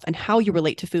yourself and how you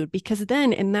relate to food, because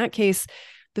then in that case,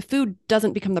 the food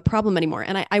doesn't become the problem anymore.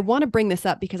 And I want to bring this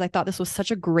up because I thought this was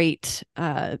such a great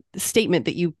statement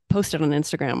that you posted on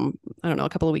Instagram, I don't know, a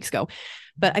couple of weeks ago.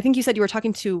 But I think you said you were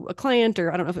talking to a client,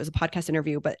 or I don't know if it was a podcast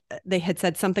interview, but they had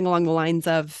said something along the lines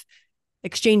of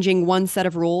exchanging one set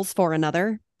of rules for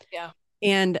another. Yeah.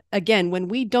 And again, when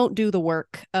we don't do the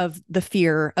work of the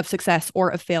fear of success or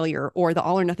of failure or the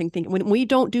all or nothing thing, when we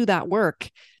don't do that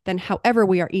work, then however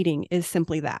we are eating is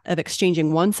simply that, of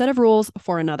exchanging one set of rules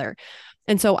for another.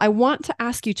 And so I want to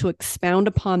ask you to expound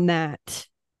upon that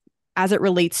as it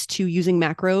relates to using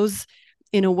macros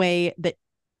in a way that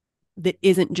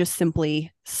isn't just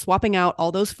simply swapping out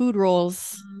all those food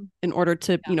rules in order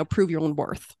to, prove your own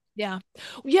worth. Yeah.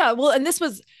 Yeah. Well, and this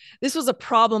was a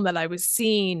problem that I was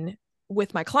seeing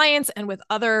with my clients and with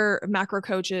other macro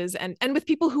coaches and with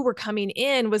people who were coming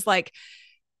in, was like,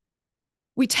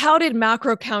 we touted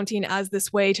macro counting as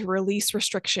this way to release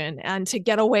restriction and to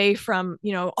get away from,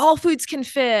 all foods can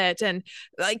fit. And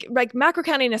like macro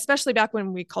counting, especially back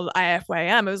when we called it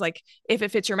IFYM, it was like, if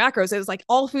it fits your macros, it was like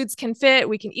all foods can fit.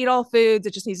 We can eat all foods.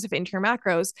 It just needs to fit into your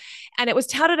macros. And it was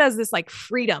touted as this like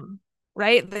freedom,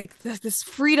 right? Like this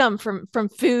freedom from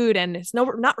food, and it's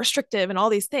not restrictive and all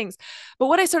these things. But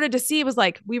what I started to see was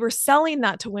like, we were selling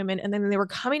that to women, and then they were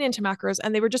coming into macros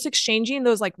and they were just exchanging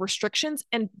those like restrictions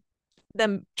and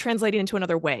them translating into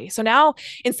another way. So now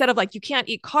instead of like, you can't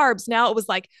eat carbs, now it was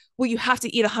like, well, you have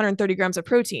to eat 130 grams of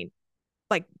protein.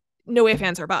 Like, no ifs,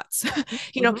 ands, or buts.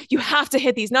 You have to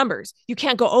hit these numbers. You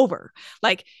can't go over.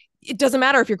 Like, it doesn't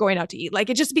matter if you're going out to eat. Like,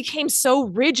 it just became so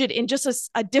rigid in just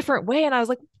a different way. And I was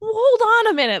like, hold on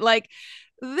a minute. Like,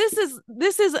 this is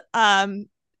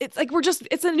it's like,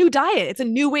 it's a new diet. It's a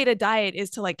new way to diet,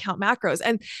 is to like count macros.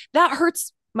 And that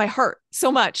hurts my heart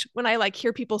so much when I like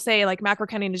hear people say like macro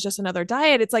counting is just another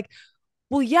diet. It's like,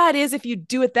 well, yeah, it is if you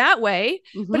do it that way,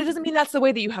 but it doesn't mean that's the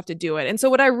way that you have to do it. And so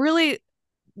what I really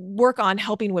work on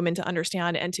helping women to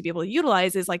understand and to be able to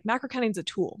utilize is like, macro counting is a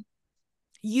tool.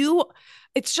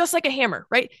 It's just like a hammer,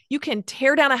 right? You can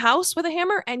tear down a house with a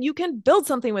hammer and you can build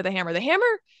something with a hammer. The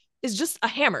hammer is just a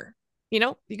hammer.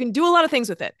 You can do a lot of things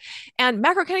with it. And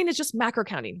macro counting is just macro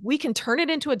counting. We can turn it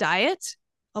into a diet.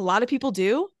 A lot of people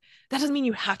do. That doesn't mean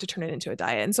you have to turn it into a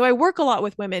diet. And so I work a lot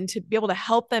with women to be able to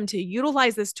help them to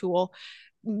utilize this tool,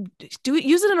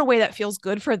 use it in a way that feels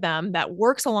good for them, that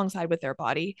works alongside with their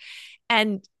body.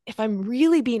 And if I'm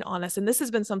really being honest, and this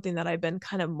has been something that I've been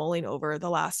kind of mulling over the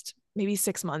last maybe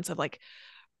 6 months, of like,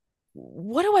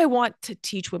 what do I want to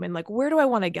teach women? Like, where do I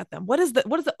want to get them? What is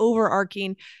the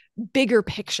overarching bigger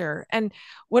picture? And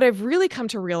what I've really come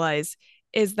to realize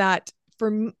is that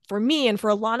for me and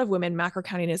for a lot of women, macro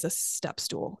counting is a step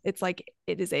stool. It's like,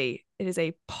 it is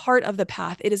a part of the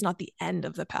path. It is not the end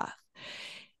of the path.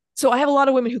 So I have a lot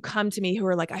of women who come to me who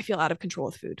are like, I feel out of control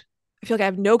with food. I feel like I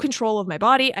have no control of my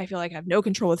body. I feel like I have no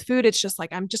control with food. It's just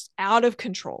like, I'm just out of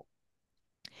control.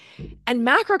 And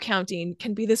macro counting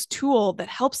can be this tool that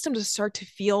helps them to start to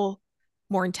feel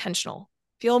more intentional,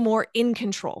 feel more in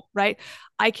control, right?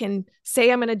 I can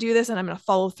say I'm going to do this and I'm going to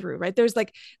follow through, right? There's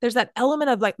that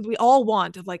element of like, we all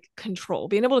want of like control,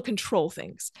 being able to control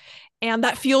things. And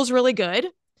that feels really good,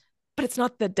 but it's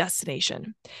not the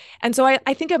destination. And so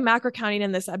I think of macro counting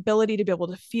and this ability to be able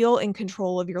to feel in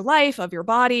control of your life, of your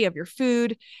body, of your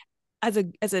food, as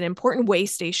an important way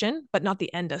station, but not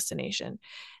the end destination.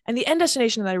 And the end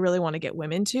destination that I really want to get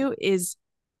women to is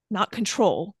not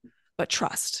control, but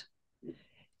trust.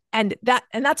 And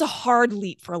that's a hard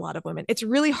leap for a lot of women. It's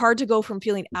really hard to go from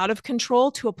feeling out of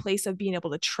control to a place of being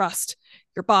able to trust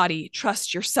your body,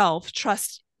 trust yourself,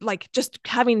 trust, like just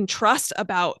having trust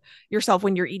about yourself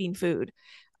when you're eating food.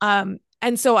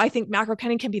 And so I think macro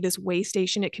counting can be this way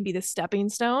station. It can be this stepping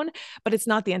stone, but it's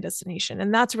not the end destination.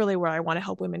 And that's really where I want to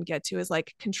help women get to, is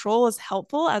like, control is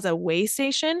helpful as a way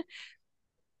station,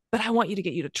 but I want you to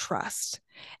get you to trust.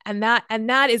 And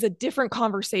that is a different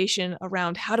conversation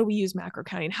around how do we use macro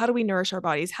counting? How do we nourish our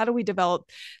bodies? How do we develop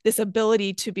this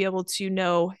ability to be able to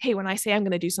know, hey, when I say I'm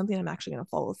going to do something, I'm actually going to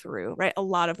follow through, right? A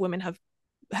lot of women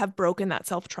have broken that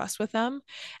self-trust with them,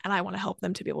 and I want to help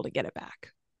them to be able to get it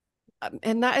back.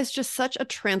 And that is just such a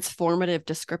transformative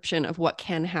description of what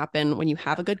can happen when you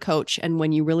have a good coach and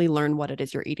when you really learn what it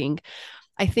is you're eating.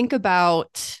 I think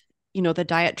about, the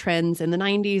diet trends in the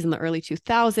 90s and the early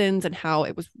 2000s and how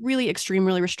it was really extreme,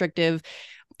 really restrictive.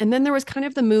 And then there was kind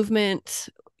of the movement,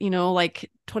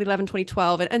 like 2011,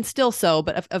 2012, and still so,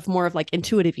 but of more of like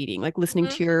intuitive eating, like listening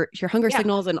to your hunger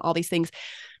signals and all these things.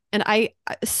 And I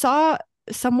saw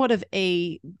somewhat of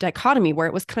a dichotomy where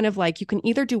it was kind of like, you can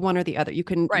either do one or the other. You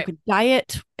can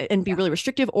diet and be really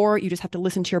restrictive, or you just have to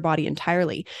listen to your body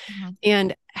entirely.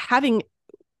 And having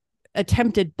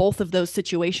attempted both of those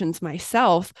situations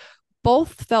myself,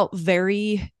 both felt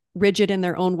very rigid in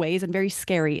their own ways and very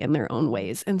scary in their own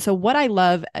ways. And so what I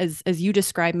love, as you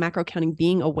describe macro counting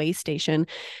being a way station,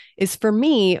 is for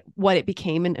me, what it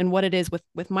became and what it is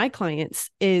with my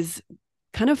clients is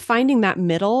kind of finding that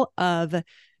middle of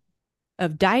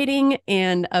dieting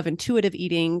and of intuitive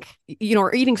eating,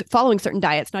 or eating, following certain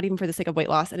diets, not even for the sake of weight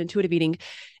loss, and intuitive eating.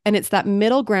 And it's that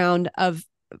middle ground of,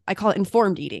 I call it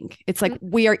informed eating. It's like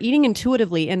we are eating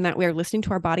intuitively in that we are listening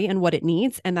to our body and what it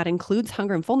needs. And that includes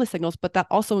hunger and fullness signals, but that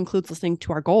also includes listening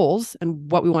to our goals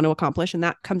and what we want to accomplish. And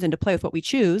that comes into play with what we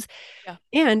choose. Yeah.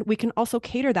 And we can also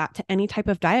cater that to any type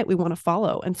of diet we want to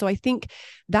follow. And so I think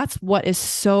that's what is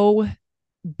so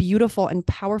beautiful and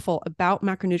powerful about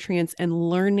macronutrients and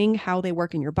learning how they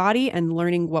work in your body and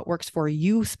learning what works for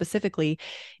you specifically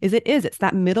it's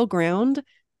that middle ground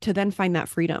to then find that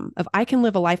freedom of, I can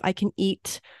live a life, I can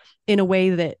eat in a way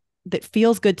that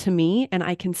feels good to me, and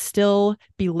I can still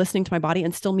be listening to my body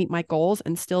and still meet my goals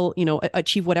and still,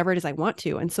 achieve whatever it is I want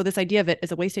to. And so this idea of it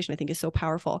as a way station, I think, is so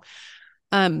powerful.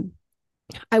 I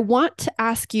want to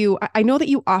ask you, I know that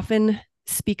you often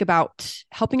speak about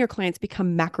helping your clients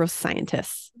become macro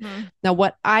scientists. Now,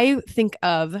 what I think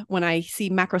of when I see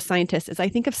macro scientists is I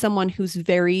think of someone who's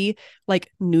very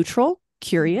like neutral,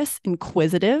 curious,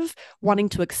 inquisitive, wanting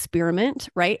to experiment,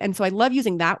 right? And so I love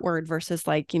using that word versus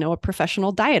like, a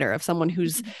professional dieter, of someone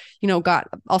who's, got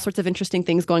all sorts of interesting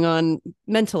things going on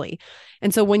mentally.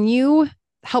 And so when you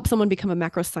help someone become a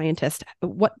macro scientist,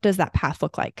 what does that path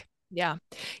look like?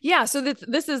 Yeah. So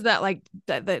this is that, like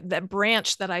that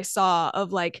branch that I saw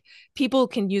of like, people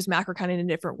can use macro counting in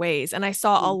different ways. And I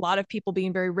saw a lot of people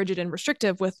being very rigid and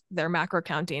restrictive with their macro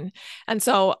counting. And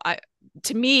so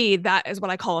to me, that is what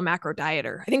I call a macro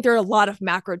dieter. I think there are a lot of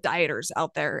macro dieters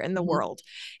out there in the world,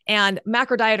 and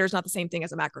macro dieter is not the same thing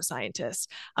as a macro scientist.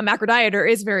 A macro dieter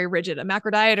is very rigid. A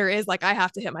macro dieter is like, I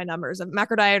have to hit my numbers. A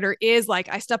macro dieter is like,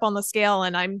 I step on the scale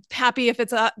and I'm happy if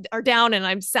it's up or down, and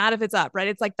I'm sad if it's up, right?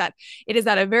 It's like that. It is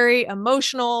that a very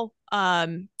emotional,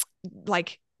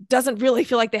 like doesn't really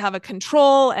feel like they have a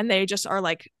control, and they just are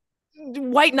like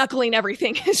white knuckling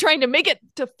everything, is trying to make it,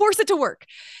 to force it to work.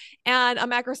 And a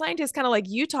macro scientist, kind of like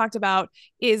you talked about,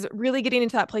 is really getting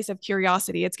into that place of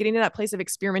curiosity. It's getting to that place of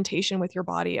experimentation with your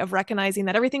body, of recognizing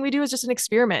that everything we do is just an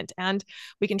experiment, and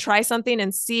we can try something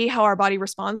and see how our body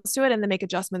responds to it, and then make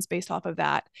adjustments based off of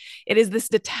that. It is this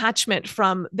detachment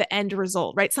from the end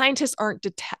result, right? Scientists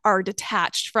are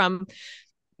detached from,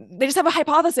 they just have a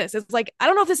hypothesis. It's like, I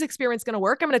don't know if this experiment's going to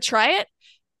work. I'm going to try it.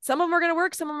 Some of them are going to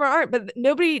work, some of them aren't, but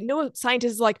no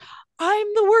scientist is like, I'm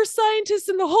the worst scientist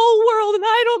in the whole world and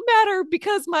I don't matter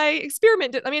because my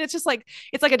experiment did. I mean, it's just like,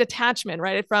 it's like a detachment,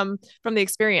 right? From the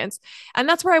experience. And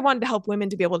that's where I wanted to help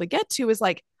women to be able to get to, is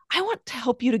like, I want to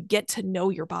help you to get to know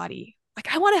your body.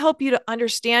 Like, I want to help you to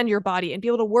understand your body and be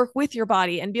able to work with your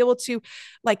body and be able to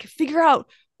like figure out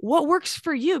what works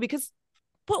for you, because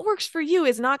what works for you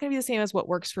is not going to be the same as what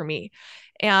works for me.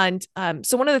 And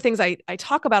so one of the things I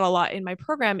talk about a lot in my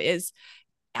program is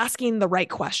asking the right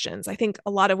questions. I think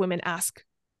a lot of women ask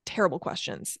terrible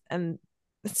questions, and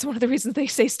it's one of the reasons they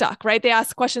stay stuck, right? They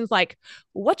ask questions like,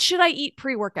 what should I eat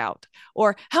pre-workout?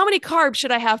 Or how many carbs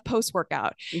should I have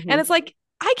post-workout? And it's like,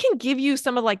 I can give you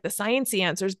some of like the sciencey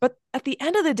answers, but at the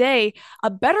end of the day, a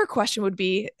better question would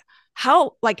be,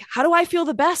 how do I feel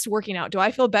the best working out? Do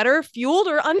I feel better fueled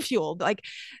or unfueled?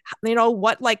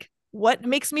 What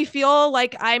makes me feel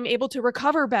like I'm able to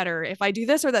recover better if I do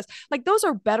this or this? Like, those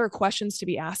are better questions to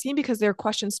be asking because they're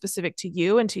questions specific to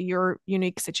you and to your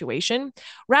unique situation,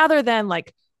 rather than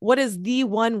like, what is the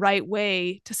one right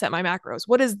way to set my macros?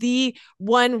 What is the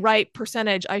one right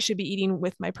percentage I should be eating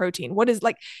with my protein? What is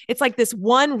like, it's like this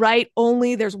one right,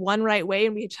 only there's one right way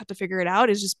and we just have to figure it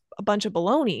out, is just a bunch of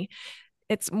baloney.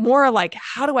 It's more like,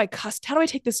 how do I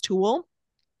take this tool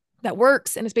that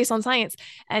works and is based on science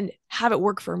and have it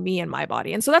work for me and my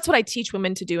body? And so that's what I teach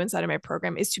women to do inside of my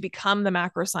program, is to become the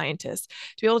macro scientist,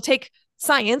 to be able to take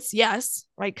science. Yes.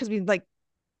 Right. Cause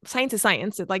science is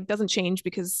science. It like doesn't change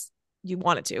because you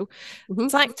want it to.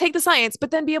 Take the science,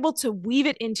 but then be able to weave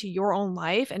it into your own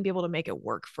life and be able to make it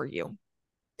work for you.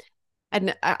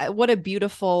 And what a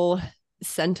beautiful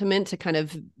sentiment to kind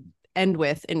of end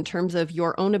with, in terms of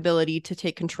your own ability to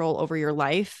take control over your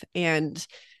life and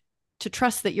to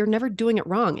trust that you're never doing it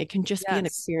wrong. It can just be an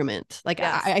experiment. Like,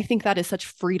 I think that is such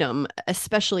freedom,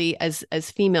 especially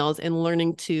as females, in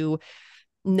learning to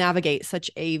navigate such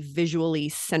a visually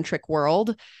centric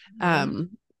world.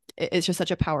 It's just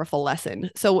such a powerful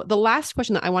lesson. So the last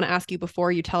question that I want to ask you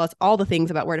before you tell us all the things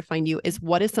about where to find you is,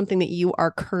 what is something that you are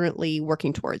currently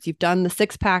working towards? You've done the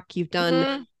 6-pack, you've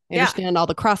done, I understand all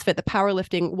the CrossFit, the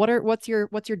powerlifting. What's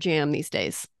your jam these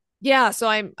days? Yeah. So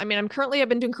I've been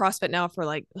doing CrossFit now for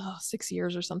like 6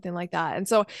 years or something like that. And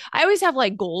so I always have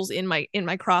like goals in my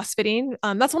CrossFitting.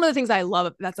 That's one of the things I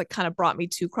love. That's like kind of brought me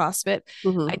to CrossFit.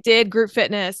 I did group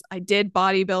fitness. I did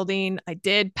bodybuilding. I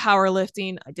did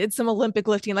powerlifting. I did some Olympic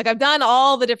lifting. Like, I've done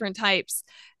all the different types.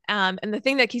 And the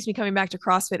thing that keeps me coming back to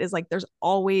CrossFit is like, there's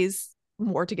always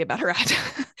more to get better at.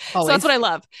 So that's what I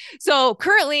love. So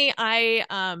currently I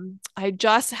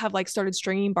just have like started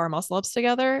stringing bar muscle ups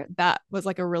together. That was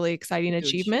like a really exciting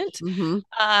achievement.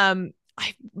 I've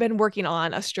been working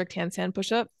on a strict handstand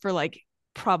push-up for like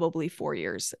probably 4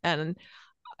 years, and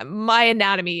my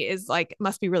anatomy is like,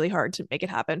 must be really hard to make it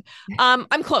happen.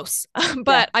 I'm close,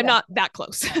 but I'm not that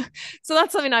close. So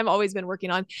that's something I've always been working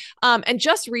on. And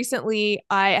just recently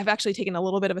I have actually taken a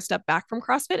little bit of a step back from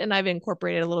CrossFit, and I've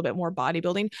incorporated a little bit more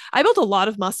bodybuilding. I built a lot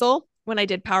of muscle when I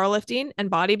did powerlifting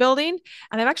and bodybuilding,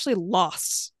 and I've actually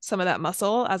lost some of that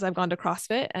muscle as I've gone to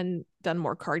CrossFit and done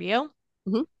more cardio.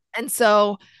 And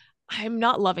so I'm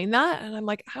not loving that. And I'm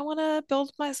like, I want to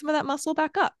build some of that muscle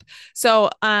back up. So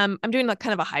I'm doing like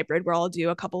kind of a hybrid where I'll do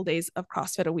a couple of days of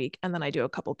CrossFit a week, and then I do a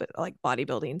couple bit like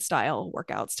bodybuilding style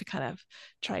workouts to kind of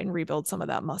try and rebuild some of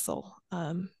that muscle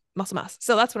mass.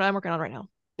 So that's what I'm working on right now.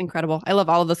 Incredible. I love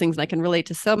all of those things, and I can relate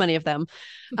to so many of them.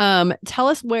 Tell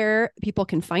us where people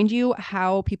can find you,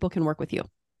 how people can work with you.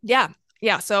 Yeah.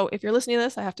 So if you're listening to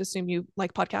this, I have to assume you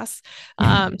like podcasts.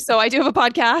 So I do have a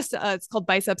podcast. It's called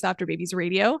Biceps After Babies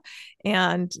Radio.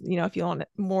 And, if you want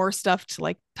more stuff to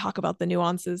like talk about the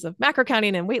nuances of macro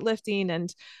counting and weightlifting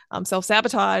and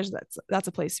self-sabotage, that's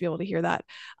a place to be able to hear that.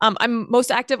 I'm most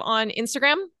active on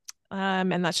Instagram.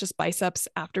 And that's just Biceps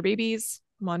After Babies.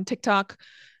 I'm on TikTok,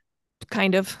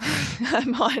 kind of.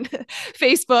 I'm on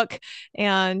Facebook.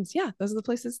 And yeah, those are the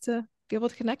places to be able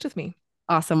to connect with me.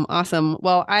 Awesome.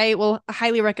 Well, I will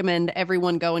highly recommend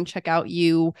everyone go and check out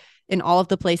you in all of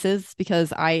the places,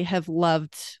 because I have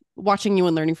loved watching you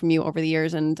and learning from you over the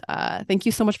years. And thank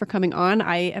you so much for coming on.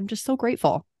 I am just so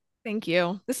grateful. Thank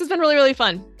you. This has been really, really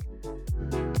fun.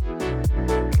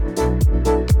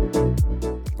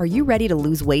 Are you ready to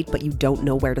lose weight, but you don't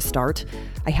know where to start?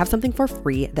 I have something for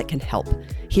free that can help.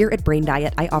 Here at Brain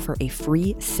Diet, I offer a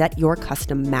free Set Your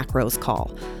Custom Macros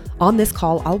call. On this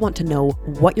call, I'll want to know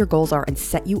what your goals are and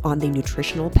set you on the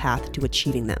nutritional path to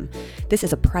achieving them. This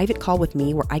is a private call with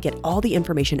me where I get all the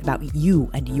information about you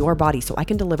and your body so I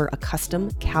can deliver a custom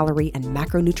calorie and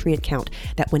macronutrient count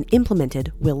that, when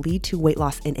implemented, will lead to weight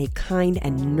loss in a kind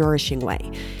and nourishing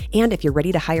way. And if you're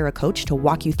ready to hire a coach to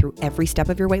walk you through every step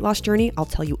of your weight loss journey, I'll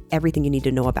tell you everything you need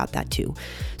to know about that too.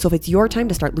 So if it's your time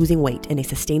to start losing weight in a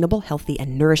sustainable, healthy,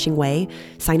 and nourishing way,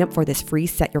 sign up for this free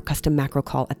Set Your Custom Macro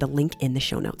call at the link in the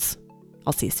show notes.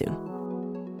 I'll see you soon.